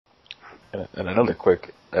And another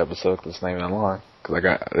quick episode, 'cause it's not even long. Because I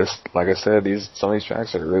got this, like I said, some of these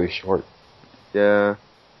tracks are really short. Yeah.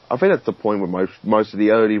 I think that's the point with most of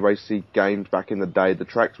the early racing games back in the day. The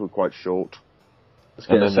tracks were quite short. I was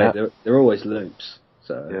going to say, they're always loops.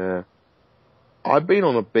 So yeah. I've been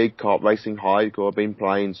on a big kart racing high because I've been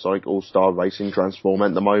playing Sonic All-Star Racing Transform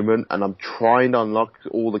at the moment, and I'm trying to unlock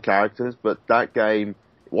all the characters, but that game,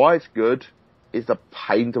 why it's good, is the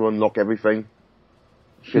pain to unlock everything.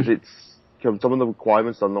 Because some of the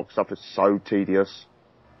requirements to unlock stuff is so tedious.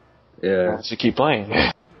 Yeah. So keep playing.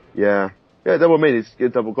 Yeah. Yeah, that's what I mean. It's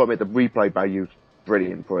good. I've got to admit, the replay value's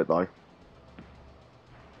brilliant for it, though.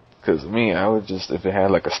 Because me, I would just, if it had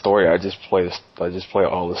like a story, I just play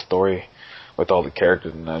all the story with all the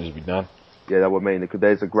characters, and I'd just be done. Yeah, that's what I mean. Because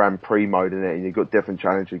there's a Grand Prix mode in it, and you've got different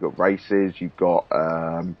challenges. You've got races. You've got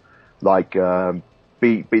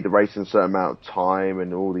beat the race in a certain amount of time,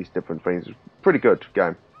 and all these different things. It's a pretty good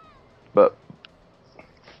game. But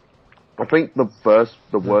I think the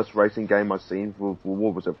worst racing game I've seen for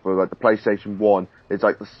what was it, for like the PlayStation 1, it's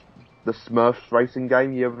like the Smurfs racing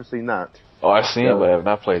game. You ever seen that? Oh, I've seen it, but I have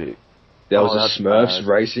not played it. There was a Smurfs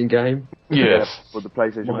racing game? Yes. Yeah, for the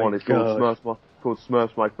PlayStation 1, it's called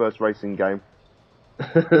Smurfs My First Racing Game.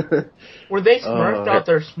 Were they smurfed out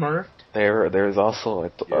there smurfed? There's also a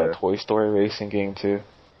Toy Story racing game, too.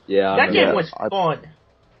 Yeah. That game was fun.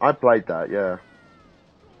 I played that, yeah.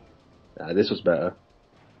 This was better.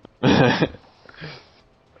 Back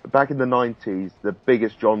in the 90s, the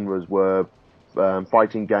biggest genres were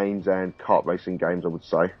fighting games and kart racing games, I would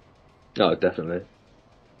say. Oh, definitely.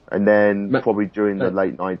 And then probably during the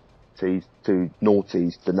late 90s to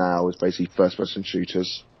noughties to now is basically first-person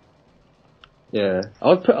shooters. Yeah. I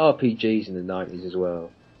would put RPGs in the 90s as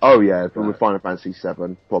well. Oh yeah, but with Final Fantasy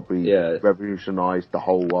VII, probably Yeah. revolutionised the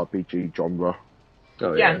whole RPG genre.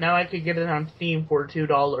 Oh, Yeah, now I could get it on Steam for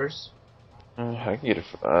 $2. I can get it.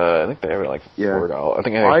 I think they have it like $4. I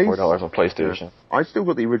think I have $4 on PlayStation. Yeah. I still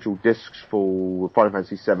got the original discs for Final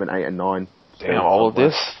Fantasy 7, 8, and 9. Damn, all of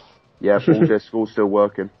this? Yeah, full discs, all still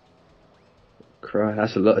working. Christ,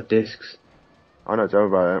 that's a lot of discs. I know, tell me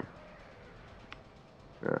about it.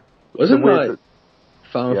 Yeah. Wasn't like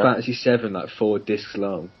Final Fantasy 7 like 4 discs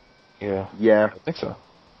long? Yeah. Yeah. I think so.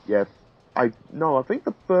 Yeah. I think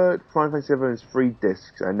the third Final Fantasy 7 is 3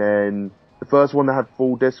 discs, and then the first one that had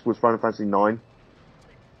full disc was Final Fantasy 9.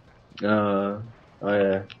 Oh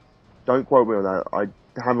yeah. Don't quote me on that. I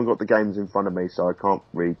haven't got the games in front of me, so I can't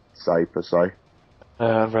really say per se.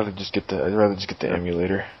 I'd rather just get the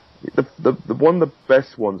emulator. The one of the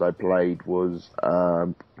best ones I played was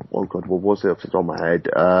oh god, what was it off the top of my head?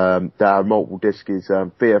 That had multiple discs is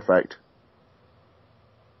Fear Effect.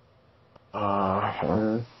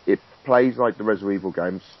 It plays like the Resident Evil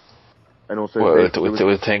games, and also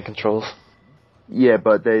with tank controls. Yeah,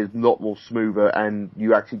 but there's a lot more smoother, and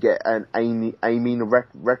you actually get an aiming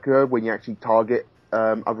record when you actually target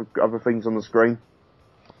other things on the screen.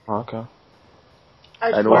 Okay.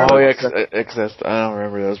 And I don't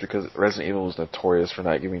remember those because Resident Evil was notorious for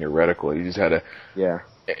not giving you a reticle. You just had to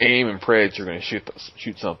aim and pray that you're going to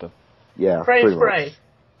shoot something. Yeah, pray.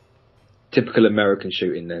 Typical American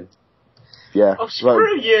shooting then. Yeah. Oh,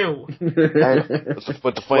 screw you!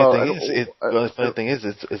 But the funny thing is,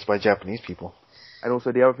 it's by Japanese people. And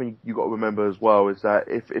also the other thing you got to remember as well is that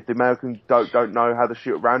if the Americans don't know how to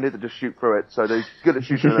shoot around it, they just shoot through it. So they're good at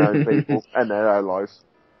shooting their own people and their allies.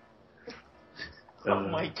 Oh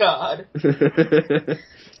my god.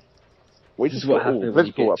 We just got all the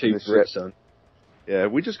political up in this shit. Yeah,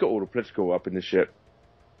 we just got all the political up in this shit.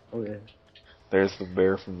 Oh yeah. There's the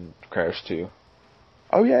bear from Crash 2.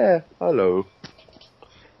 Oh yeah, hello.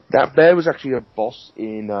 That bear was actually a boss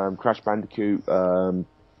in Crash Bandicoot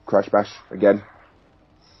Crash Bash again.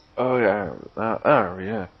 Oh yeah,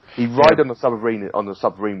 yeah. He ride on the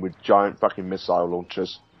submarine with giant fucking missile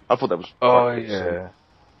launchers. I thought that was. Oh yeah.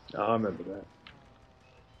 Oh, I remember that.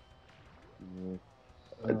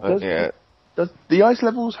 Does the ice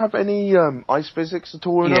levels have any ice physics at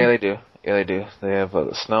all in them? They do. Yeah, they do. They have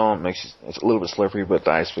the snow it's a little bit slippery, but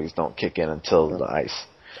the ice physics don't kick in until the ice.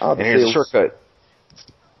 Oh, and here's a shortcut.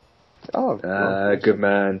 Oh, good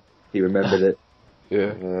man. He remembered it.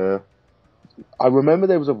 Yeah. I remember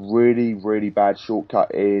there was a really, really bad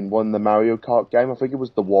shortcut in one of the Mario Kart game. I think it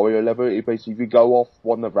was the Wario level. It basically, if you go off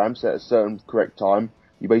one of the ramps at a certain correct time,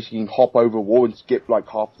 you basically can hop over a wall and skip like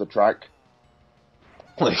half the track.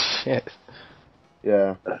 Holy shit.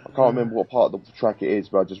 Yeah. I can't remember what part of the track it is,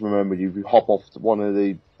 but I just remember if you hop off one of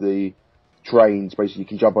the trains, basically you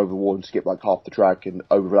can jump over the wall and skip like half the track and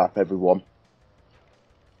overlap everyone.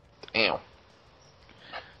 Damn.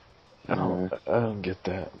 I don't get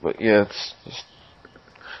that, but yeah, it's just.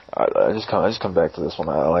 I just come back to this one.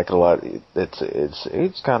 I like it a lot.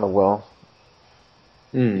 It's kind of well.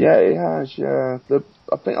 Yeah, it has. Yeah,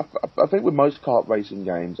 I think with most kart racing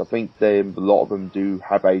games, I think a lot of them do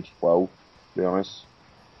have aged well. To be honest.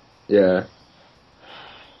 Yeah.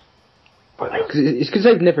 It's because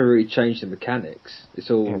they've never really changed the mechanics. It's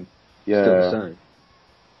all still the same.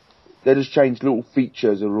 They just changed little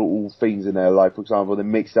features or little things in there. Like, for example, they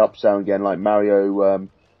mixed up sound again, like Mario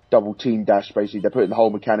Double Team Dash. Basically, they put in the whole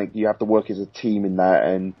mechanic. You have to work as a team in that,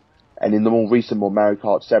 and in the more recent Mario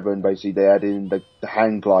Kart 7, basically they added in the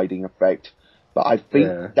hang gliding effect. But I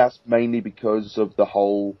think that's mainly because of the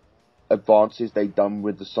whole advances they've done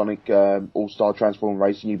with the Sonic All-Star Transform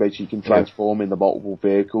Racing. You basically can transform in the multiple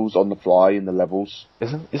vehicles on the fly in the levels.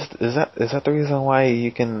 Is that the reason why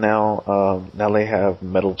you can now they have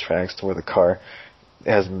metal tracks to where the car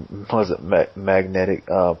has magnetic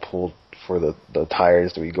pull for the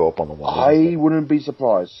tires that we go up on the wall? I wouldn't be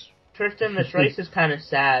surprised. Tristan, this race is kind of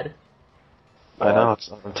sad. I know.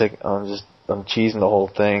 I'm cheesing the whole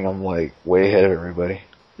thing. I'm like way ahead of everybody.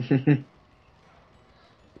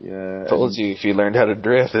 Yeah. Told you, if you learned how to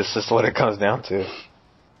drift, this is what it comes down to.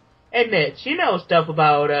 Hey Mitch, you know stuff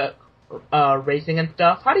about racing and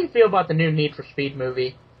stuff. How do you feel about the new Need for Speed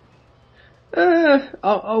movie?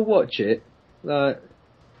 I'll watch it. I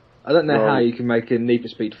don't know how you can make a Need for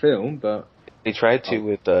Speed film, but they tried to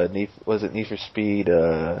with Need for Speed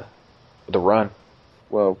The Run.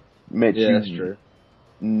 Well, Mitch, that's true.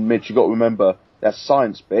 Mitch, you got to remember that's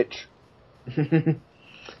science, bitch.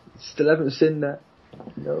 Still haven't seen that.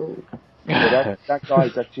 No. Yeah, that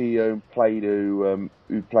guy's actually who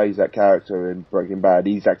plays that character in Breaking Bad.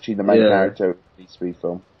 He's actually the main character of the Speed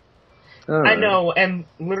film. I know, and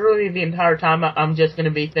literally the entire time I'm just going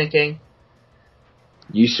to be thinking,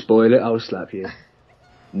 you spoil it, I'll slap you.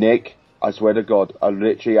 Nick, I swear to God, I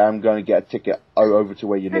literally am going to get a ticket over to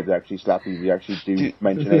where you live to actually slap you if you actually do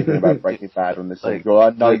mention anything about Breaking Bad on this thing. I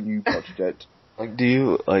know you watched it. Do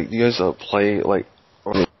you guys play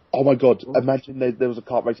Oh my God! Imagine there was a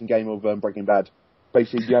kart racing game of Breaking Bad.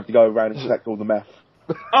 Basically, you have to go around and collect all the meth.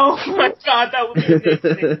 Oh my God, that would be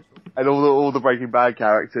amazing. And all the Breaking Bad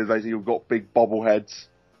characters, basically, have got big bobbleheads.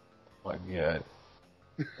 Oh my God,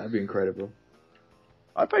 that'd be incredible.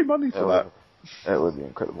 I paid money for that. That would be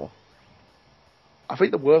incredible. I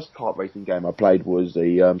think the worst kart racing game I played was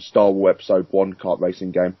the Star Wars Episode 1 kart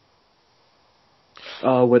racing game.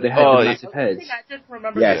 Oh, where they had the massive heads. I just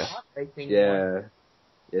remember the kart racing one.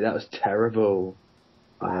 Yeah, that was terrible.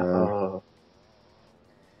 Oh.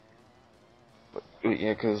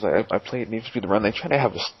 Yeah, because I played Need for Speed The Run. They tried to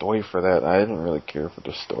have a story for that. I didn't really care for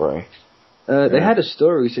the story. They had a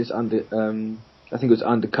story since I think it was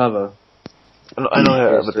Undercover. I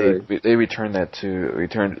know that, but they returned that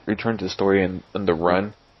returned to the story in The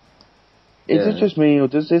Run. Is it just me, or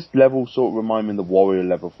does this level sort of remind me of the Warrior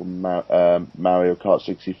level from Mario Kart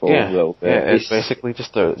 64 a little bit? Yeah, it's basically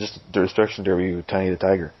just the destruction derby with Tiny the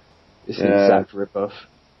Tiger. It's an exact rip-off.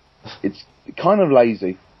 It's kind of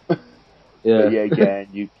lazy. Yeah. But again,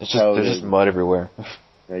 you can tell there's just mud everywhere.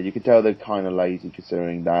 Yeah, you can tell they're kind of lazy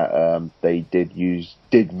considering that they did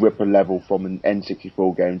rip a level from an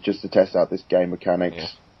N64 game just to test out this game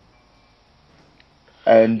mechanics.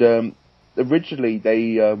 Yeah. And originally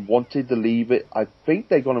they wanted to leave it. I think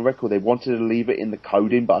they got on record. They wanted to leave it in the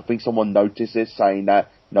coding, but I think someone noticed this, saying that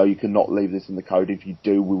no, you cannot leave this in the code. If you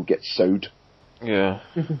do, we'll get sued. Yeah.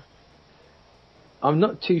 I'm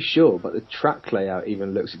not too sure, but the track layout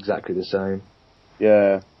even looks exactly the same.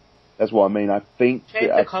 Yeah, that's what I mean. I think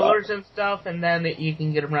change the colors and stuff, and then you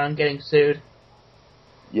can get around getting sued.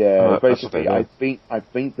 Yeah, basically, I think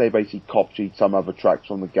they basically copied some other tracks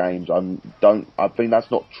from the games. I think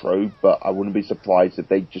that's not true, but I wouldn't be surprised if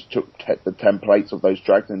they just took the templates of those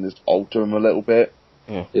tracks and just alter them a little bit.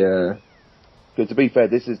 Yeah. Because to be fair,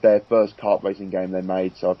 this is their first kart racing game they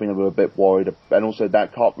made, so I think they were a bit worried. And also,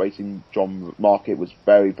 that kart racing genre market was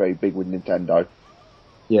very, very big with Nintendo.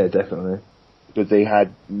 Yeah, definitely. Because they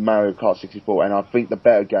had Mario Kart 64, and I think the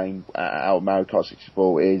better game out of Mario Kart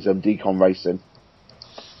 64 is Decon Racing.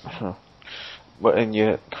 But and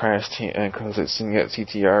yet, Crash because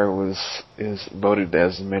CTR is voted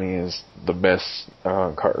as many as the best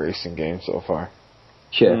kart racing game so far.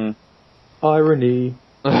 Yeah. Irony.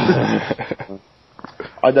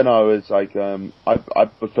 I don't know. It's like I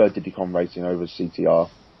prefer Diddy Kong Racing over CTR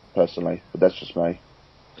personally, but that's just me.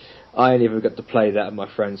 I ain't even got to play that at my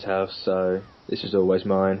friend's house, so this is always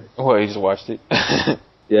mine. Oh, you just watched it?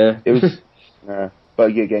 Yeah, it was.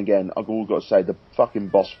 But again, I've all got to say the fucking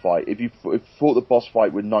boss fight. If you thought the boss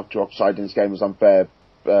fight with nitroxide in this game was unfair,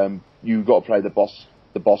 you got to play the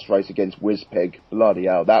boss race against Whizpig. Bloody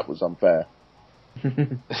hell, that was unfair.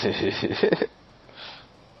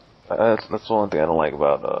 That's one thing I don't like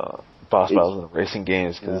about boss battles in racing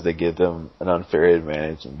games, because they give them an unfair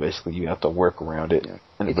advantage, and basically you have to work around it. Yeah.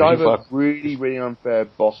 And It's either really, really unfair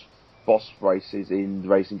boss races in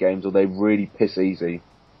racing games, or they're really piss easy.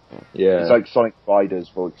 Yeah. It's like Sonic Riders,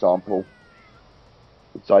 for example.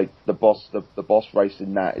 It's like the boss race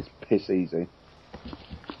in that is piss easy.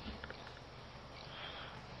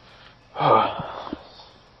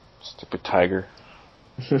 Stupid tiger.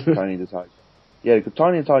 Tiny the Tiger. Yeah, because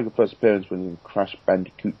Tiny the Tiger first appearance was in Crash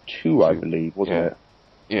Bandicoot 2, I believe, wasn't it?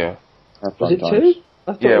 Yeah. Was it 2?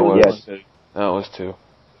 I thought it was. Yeah, 2. No, it was 2.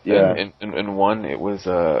 Yeah. And in 1, it was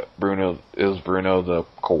Bruno. It was Bruno the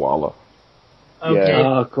koala. Okay. Yeah.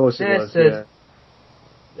 Oh, of course it was.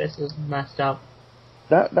 This is messed up.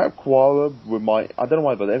 That koala I don't know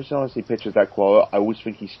why, but every time I see pictures of that koala, I always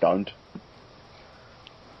think he's stoned.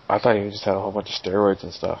 I thought he just had a whole bunch of steroids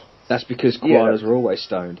and stuff. That's because koalas are always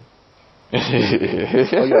stoned. Oh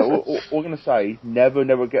yeah, we're gonna say, never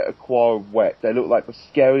get a koala wet. They look like the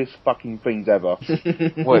scariest fucking things ever.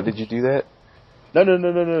 What, did you do that? No.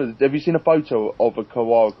 Have you seen a photo of a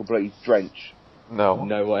koala completely drenched? No.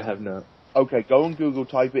 No, I have not. Okay, go on Google,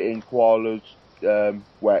 type it in, koalas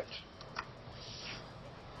wet.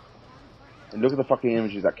 And look at the fucking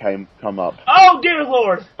images that come up. Oh dear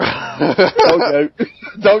lord!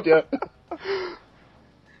 Don't you?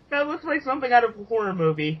 That looks like something out of a horror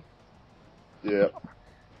movie. Yeah.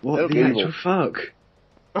 What the actual fuck?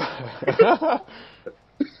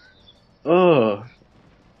 Oh.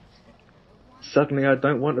 Suddenly I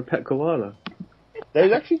don't want a pet koala.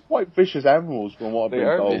 They're actually quite vicious animals from what I've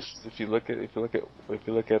been told. Vicious. If you look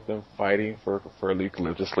at them fighting for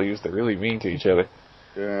eucalyptus leaves, they're really mean to each other.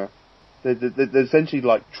 Yeah. They're essentially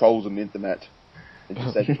like trolls on the internet.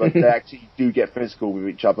 But they actually do get physical with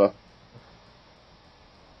each other.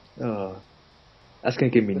 Oh. That's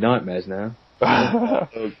going to give me nightmares now.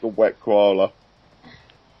 The wet koala.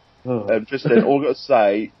 Oh. Just then, all I've got to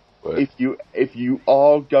say, What? if you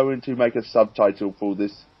are going to make a subtitle for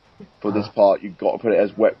this part, you've got to put it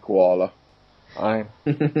as wet koala. Fine.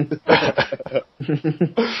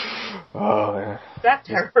 Oh man. That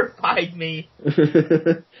terrified me.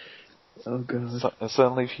 Oh god.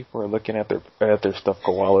 Suddenly people are looking at their stuffed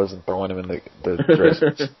koalas and throwing them in the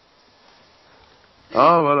dresses.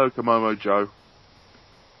 Oh, hello, Komodo Joe.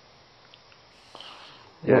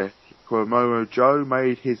 Yeah, Komodo Joe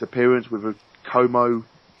made his appearance with a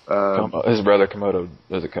his brother Komodo.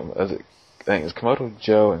 I think it's Komodo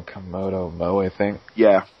Joe and Komodo Mo, I think.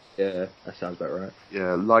 Yeah. Yeah, that sounds about right.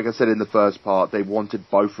 Yeah, like I said in the first part, they wanted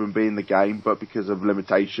both of them to be in the game, but because of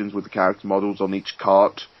limitations with the character models on each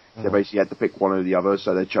cart, they basically had to pick one or the other,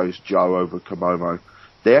 so they chose Joe over Komodo.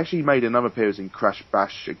 They actually made another appearance in Crash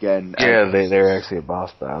Bash again. Yeah, they're actually a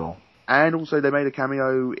boss battle. And also they made a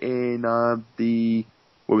cameo in the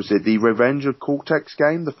Revenge of Cortex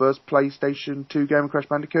game, the first PlayStation 2 game of Crash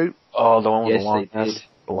Bandicoot. Oh, the one with Yes,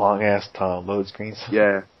 the long ass load screens.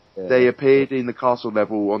 Yeah. They appeared in the castle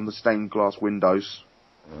level on the stained glass windows.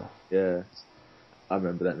 Yeah. I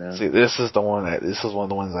remember that now. See, this is one of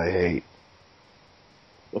the ones I hate.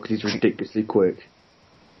 Because he's ridiculously quick.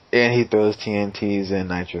 And he throws TNTs in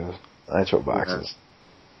nitro boxes.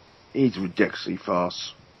 Yeah. He's ridiculously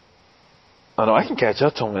fast. Oh no, I can catch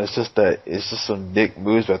up to him. It's just some dick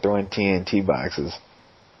moves by throwing TNT boxes.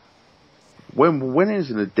 When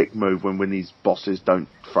is it a dick move when these bosses don't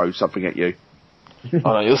throw something at you?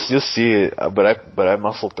 Oh no, you'll see it, but I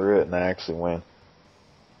muscle through it and I actually win.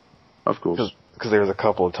 Of course. Because there was a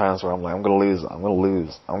couple of times where I'm like, I'm gonna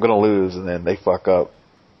lose, and then they fuck up.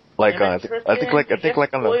 Like I think like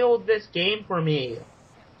on the spoiled this game for me.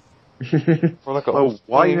 for like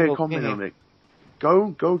why are you here commenting on it?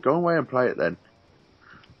 Go away and play it then.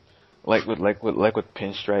 Like with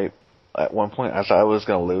Pinstripe, at one point I thought I was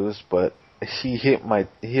gonna lose, but he hit a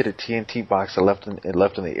TNT box that left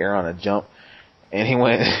in the air on a jump, and he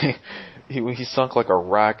went he sunk like a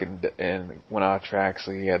rock and went out of track,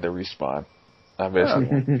 so he had to respawn. I basically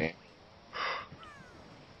won the game.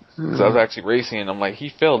 Because I was actually racing, and I'm like, he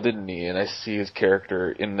fell, didn't he? And I see his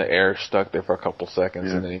character in the air, stuck there for a couple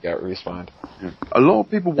seconds, and then he got respawned. Yeah. A lot of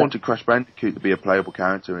people wanted Crash Bandicoot to be a playable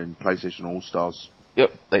character in PlayStation All Stars.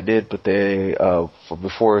 Yep, they did, but they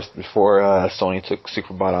before Sony took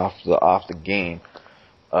Superbot off the game,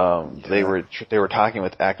 they were talking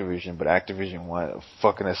with Activision, but Activision wanted a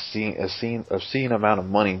fucking obscene amount of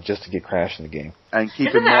money just to get Crash in the game. And keep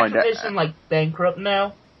Isn't in mind Activision like bankrupt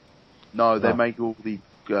now? No, they make all the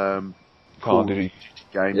Call of Duty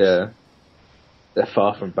games. Yeah. They're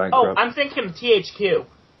far from bankrupt. Oh, I'm thinking of THQ.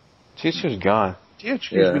 THQ's gone.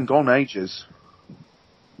 THQ's been gone ages.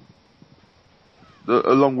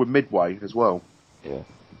 along with Midway as well. Yeah.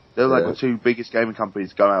 They're like Yeah. the two biggest gaming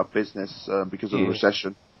companies going out of business because of the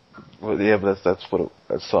recession. Well, yeah, but that's what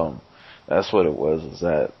it was. Is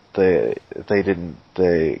that they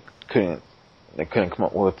couldn't come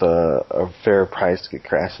up with a fair price to get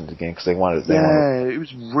Crash into the game because they wanted. It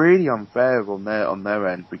was really unfair on their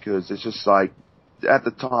end because it's just like at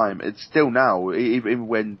the time, it's still now. Even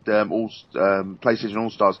when PlayStation All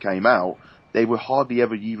Stars came out, they were hardly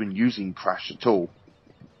ever even using Crash at all.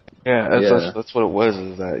 Yeah, that's what it was.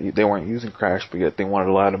 Is that they weren't using Crash, but yet they wanted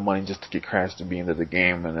a lot of money just to get Crash to be into the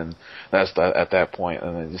game, and then at that point,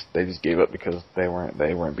 and they just gave up because they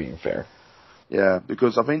weren't being fair. Yeah,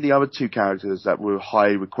 because I think the other two characters that were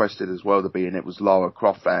highly requested as well to be in it was Lara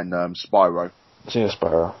Croft and Spyro. Yeah,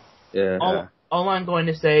 Spyro. Yeah. All I'm going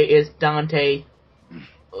to say is Dante.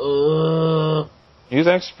 He was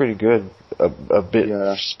actually pretty good. A bit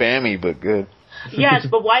spammy, but good. Yes,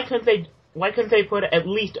 but why couldn't they put at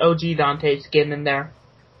least OG Dante's skin in there?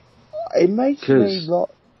 It made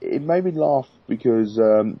me laugh because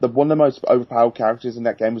one of the most overpowered characters in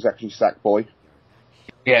that game was actually Sackboy.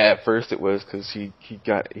 Yeah, at first it was because he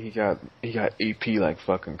got AP like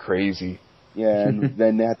fucking crazy. Yeah, and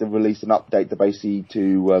then they had to release an update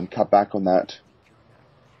to cut back on that.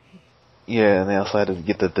 Yeah, and they also had to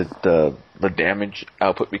get the damage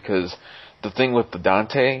output because the thing with the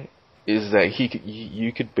Dante is that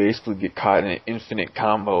you could basically get caught in an infinite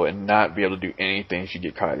combo and not be able to do anything if you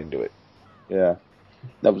get caught into it. Yeah,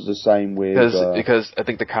 that was the same with because I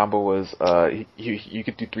think the combo was you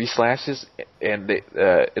could do 3 slashes, and they,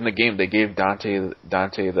 in the game they gave Dante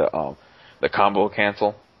the combo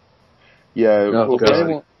cancel. Yeah,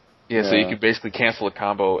 yeah, so you could basically cancel a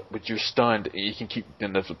combo, but you're stunned, and you can keep.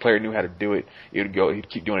 And if the player knew how to do it, he'd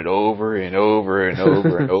keep doing it over and over and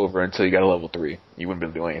over and over until you got a level 3. You wouldn't be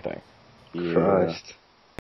able to do anything. Yeah. Christ.